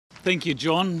Thank you,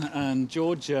 John and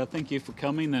George. Thank you for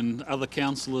coming, and other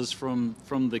councillors from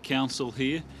the council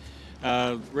here.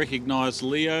 Recognise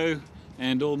Leo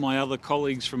and all my other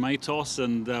colleagues from AETOS,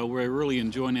 and we're really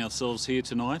enjoying ourselves here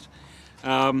tonight.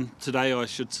 Today, I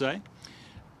should say.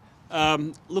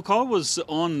 Look, I was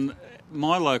on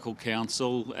my local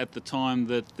council at the time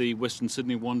that the Western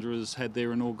Sydney Wanderers had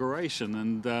their inauguration,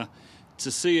 and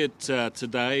to see it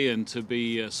today and to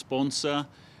be a sponsor,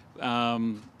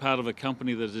 part of a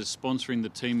company that is sponsoring the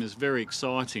team, is very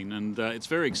exciting, and it's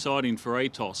very exciting for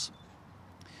AETOS.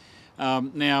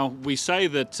 Now, we say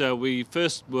that we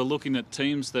first were looking at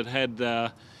teams that had,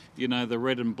 you know, the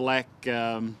red and black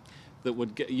that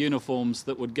would get uniforms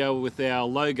that would go with our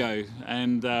logo,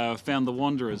 and found the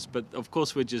Wanderers, but of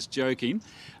course we're just joking.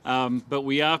 But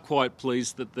we are quite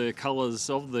pleased that the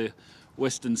colours of the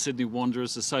Western Sydney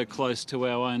Wanderers are so close to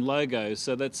our own logo,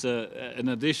 so that's an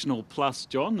additional plus,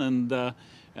 John, and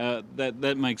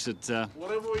that makes it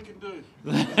whatever we can do.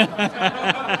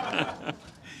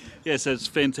 Yes, it's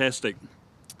fantastic.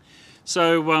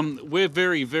 So we're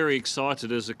very, very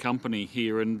excited as a company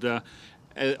here, and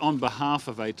on behalf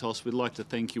of AETOS, we'd like to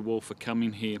thank you all for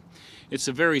coming here. It's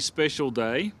a very special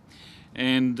day,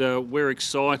 and we're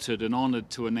excited and honoured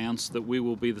to announce that we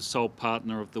will be the sole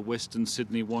partner of the Western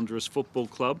Sydney Wanderers Football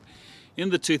Club in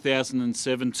the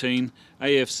 2017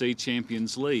 AFC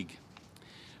Champions League.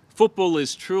 Football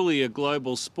is truly a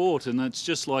global sport, and it's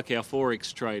just like our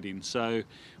Forex trading, so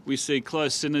we see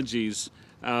close synergies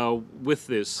with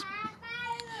this.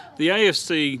 The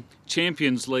AFC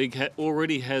Champions League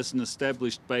already has an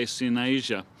established base in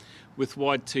Asia with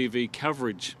wide TV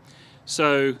coverage.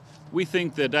 So we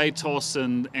think that AETOS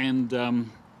and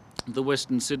the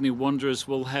Western Sydney Wanderers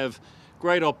will have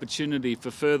great opportunity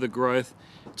for further growth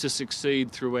to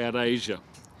succeed throughout Asia.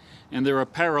 And there are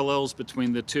parallels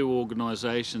between the two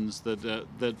organisations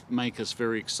that make us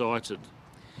very excited.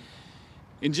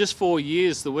 In just 4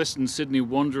 years, the Western Sydney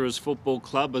Wanderers Football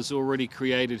Club has already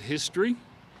created history.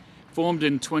 Formed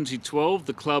in 2012,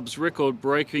 the club's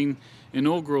record-breaking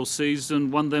inaugural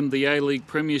season won them the A-League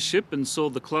premiership and saw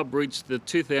the club reach the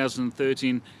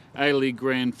 2013 A-League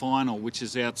Grand Final, which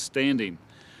is outstanding.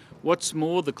 What's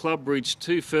more, the club reached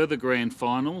 2 further Grand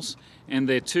Finals, and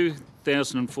their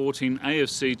 2014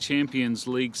 AFC Champions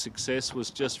League success was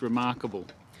just remarkable.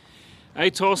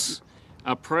 AETOS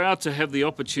are proud to have the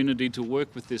opportunity to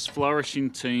work with this flourishing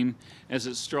team as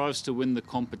it strives to win the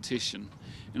competition.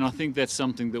 And I think that's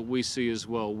something that we see as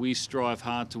well. We strive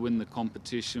hard to win the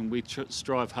competition. We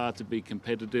strive hard to be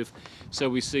competitive. So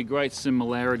we see great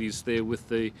similarities there with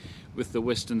the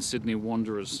Western Sydney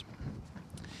Wanderers.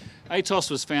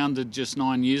 AETOS was founded just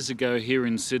 9 years ago here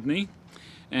in Sydney,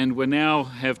 and we now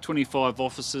have 25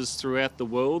 offices throughout the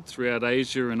world, throughout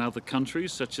Asia and other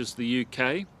countries such as the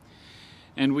UK.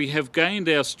 And we have gained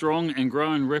our strong and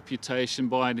growing reputation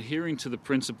by adhering to the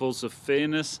principles of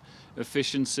fairness,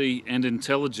 efficiency and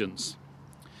intelligence.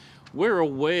 We're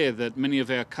aware that many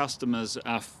of our customers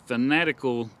are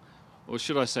fanatical, or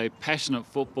should I say passionate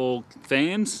football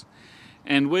fans,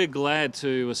 and we're glad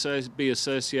to be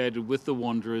associated with the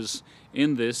Wanderers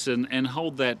in this and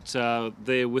hold that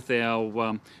there with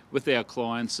our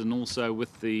clients and also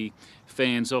with the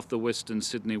fans of the Western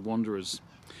Sydney Wanderers.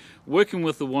 Working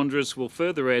with the Wanderers will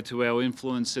further add to our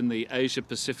influence in the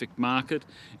Asia-Pacific market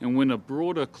and win a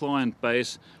broader client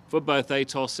base for both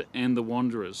AETOS and the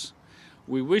Wanderers.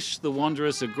 We wish the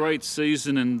Wanderers a great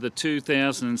season in the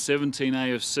 2017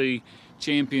 AFC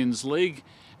Champions League,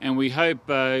 and we hope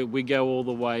we go all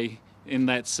the way in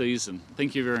that season.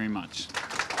 Thank you very much.